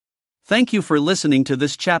Thank you for listening to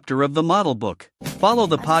this chapter of the Model Book. Follow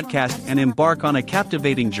the podcast and embark on a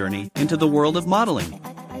captivating journey into the world of modeling.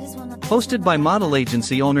 Hosted by model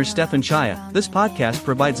agency owner Stefan Chaya, this podcast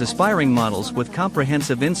provides aspiring models with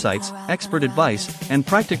comprehensive insights, expert advice, and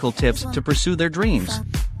practical tips to pursue their dreams.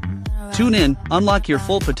 Tune in, unlock your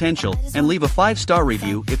full potential, and leave a 5-star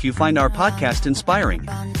review if you find our podcast inspiring.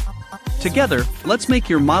 Together, let's make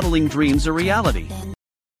your modeling dreams a reality.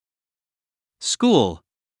 School.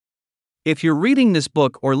 If you're reading this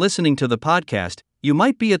book or listening to the podcast, you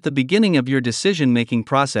might be at the beginning of your decision-making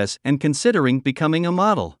process and considering becoming a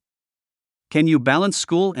model. Can you balance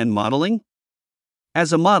school and modeling?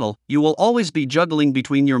 As a model, you will always be juggling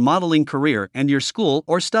between your modeling career and your school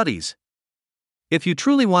or studies. If you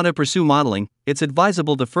truly want to pursue modeling, it's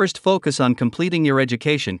advisable to first focus on completing your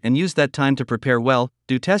education and use that time to prepare well,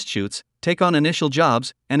 do test shoots, take on initial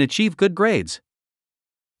jobs, and achieve good grades.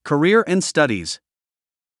 Career and studies.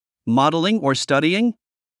 Modeling or studying?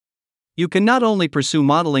 You can not only pursue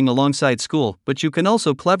modeling alongside school, but you can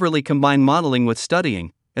also cleverly combine modeling with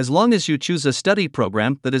studying, as long as you choose a study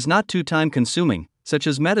program that is not too time-consuming, such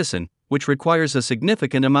as medicine, which requires a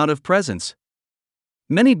significant amount of presence.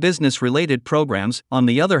 Many business-related programs, on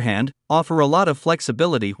the other hand, offer a lot of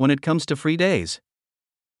flexibility when it comes to free days.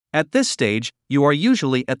 At this stage, you are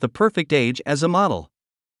usually at the perfect age as a model.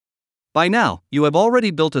 By now, you have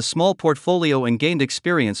already built a small portfolio and gained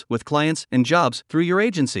experience with clients and jobs through your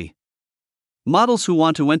agency. Models who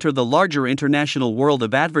want to enter the larger international world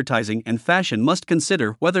of advertising and fashion must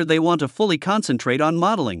consider whether they want to fully concentrate on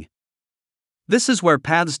modeling. This is where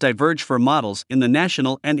paths diverge for models in the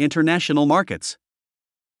national and international markets.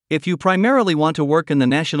 If you primarily want to work in the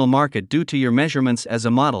national market due to your measurements as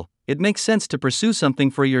a model, it makes sense to pursue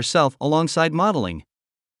something for yourself alongside modeling.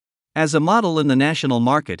 As a model in the national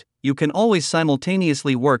market, you can always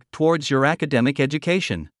simultaneously work towards your academic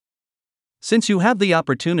education. Since you have the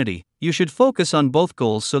opportunity, you should focus on both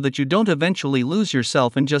goals so that you don't eventually lose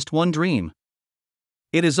yourself in just one dream.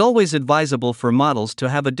 It is always advisable for models to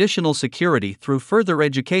have additional security through further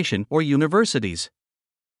education or universities.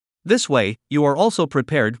 This way, you are also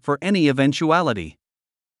prepared for any eventuality.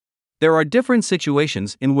 There are different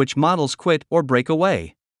situations in which models quit or break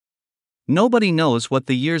away. Nobody knows what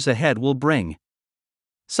the years ahead will bring.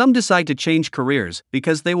 Some decide to change careers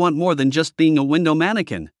because they want more than just being a window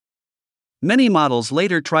mannequin. Many models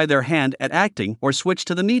later try their hand at acting or switch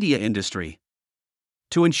to the media industry.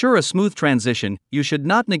 To ensure a smooth transition, you should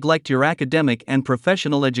not neglect your academic and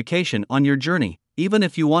professional education on your journey, even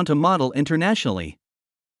if you want to model internationally.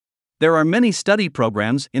 There are many study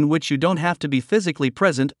programs in which you don't have to be physically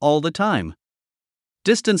present all the time.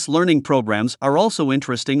 Distance learning programs are also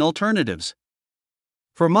interesting alternatives.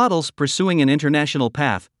 For models pursuing an international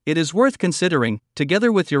path, it is worth considering,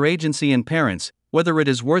 together with your agency and parents, whether it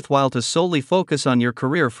is worthwhile to solely focus on your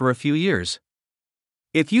career for a few years.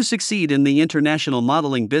 If you succeed in the international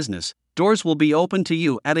modeling business, doors will be open to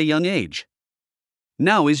you at a young age.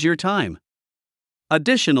 Now is your time.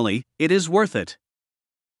 Additionally, it is worth it.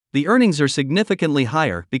 The earnings are significantly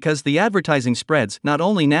higher because the advertising spreads not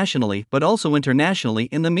only nationally but also internationally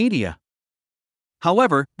in the media.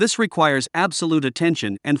 However, this requires absolute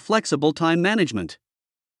attention and flexible time management.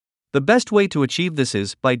 The best way to achieve this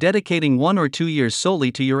is by dedicating 1 or 2 years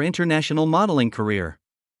solely to your international modeling career.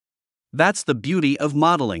 That's the beauty of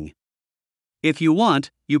modeling. If you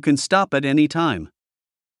want, you can stop at any time.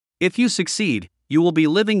 If you succeed, you will be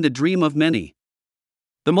living the dream of many.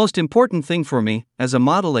 The most important thing for me, as a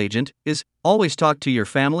model agent, is always talk to your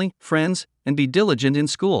family, friends, and be diligent in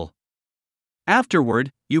school.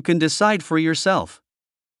 Afterward, you can decide for yourself.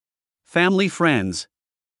 Family friends.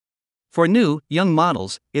 For new, young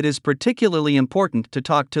models, it is particularly important to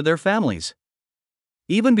talk to their families.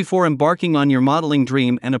 Even before embarking on your modeling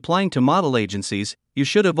dream and applying to model agencies, you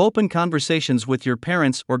should have open conversations with your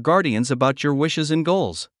parents or guardians about your wishes and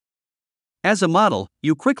goals. As a model,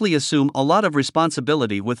 you quickly assume a lot of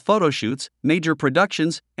responsibility with photoshoots, major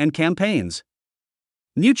productions, and campaigns.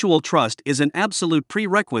 Mutual trust is an absolute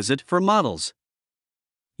prerequisite for models.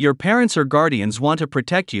 Your parents or guardians want to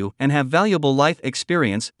protect you and have valuable life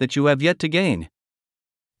experience that you have yet to gain.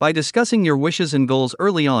 By discussing your wishes and goals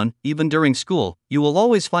early on, even during school, you will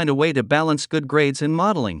always find a way to balance good grades and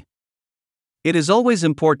modeling. It is always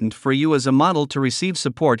important for you as a model to receive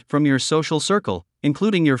support from your social circle,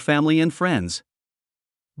 including your family and friends.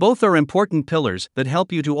 Both are important pillars that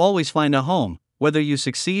help you to always find a home, whether you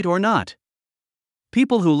succeed or not.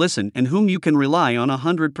 People who listen and whom you can rely on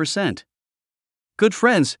 100%. Good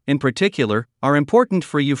friends, in particular, are important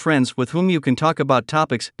for you, friends with whom you can talk about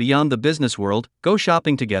topics beyond the business world, go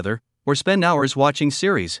shopping together, or spend hours watching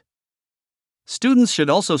series. Students should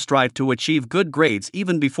also strive to achieve good grades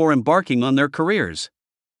even before embarking on their careers.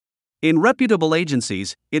 In reputable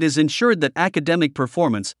agencies, it is ensured that academic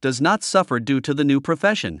performance does not suffer due to the new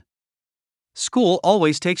profession. School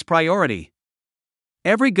always takes priority.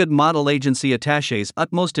 Every good model agency attaches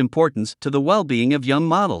utmost importance to the well-being of young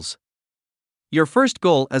models. Your first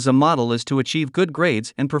goal as a model is to achieve good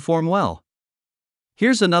grades and perform well.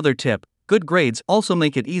 Here's another tip: good grades also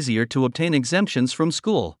make it easier to obtain exemptions from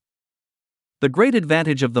school. The great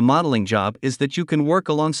advantage of the modeling job is that you can work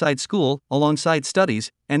alongside school, alongside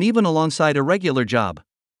studies, and even alongside a regular job.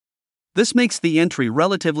 This makes the entry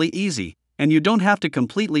relatively easy, and you don't have to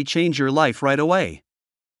completely change your life right away.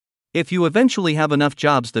 If you eventually have enough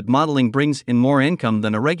jobs that modeling brings in more income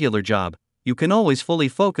than a regular job, you can always fully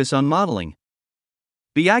focus on modeling.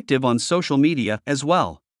 Be active on social media as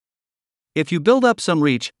well. If you build up some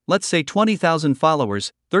reach, let's say 20,000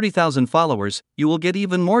 followers, 30,000 followers, you will get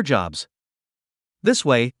even more jobs. This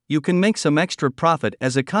way, you can make some extra profit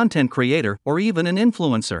as a content creator or even an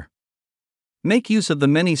influencer. Make use of the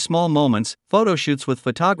many small moments: photo shoots with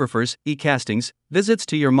photographers, e-castings, visits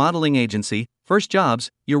to your modeling agency, first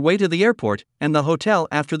jobs, your way to the airport, and the hotel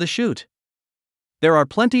after the shoot. There are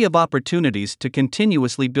plenty of opportunities to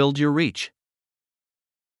continuously build your reach.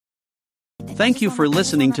 Thank you for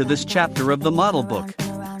listening to this chapter of the Model Book.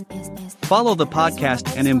 Follow the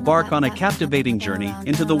podcast and embark on a captivating journey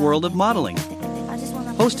into the world of modeling.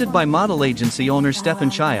 Hosted by model agency owner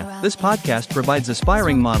Stefan Chaya, this podcast provides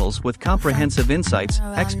aspiring models with comprehensive insights,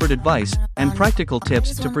 expert advice, and practical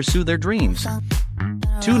tips to pursue their dreams.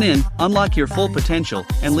 Tune in, unlock your full potential,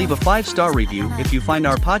 and leave a 5-star review if you find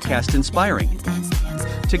our podcast inspiring.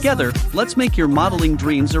 Together, let's make your modeling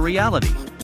dreams a reality.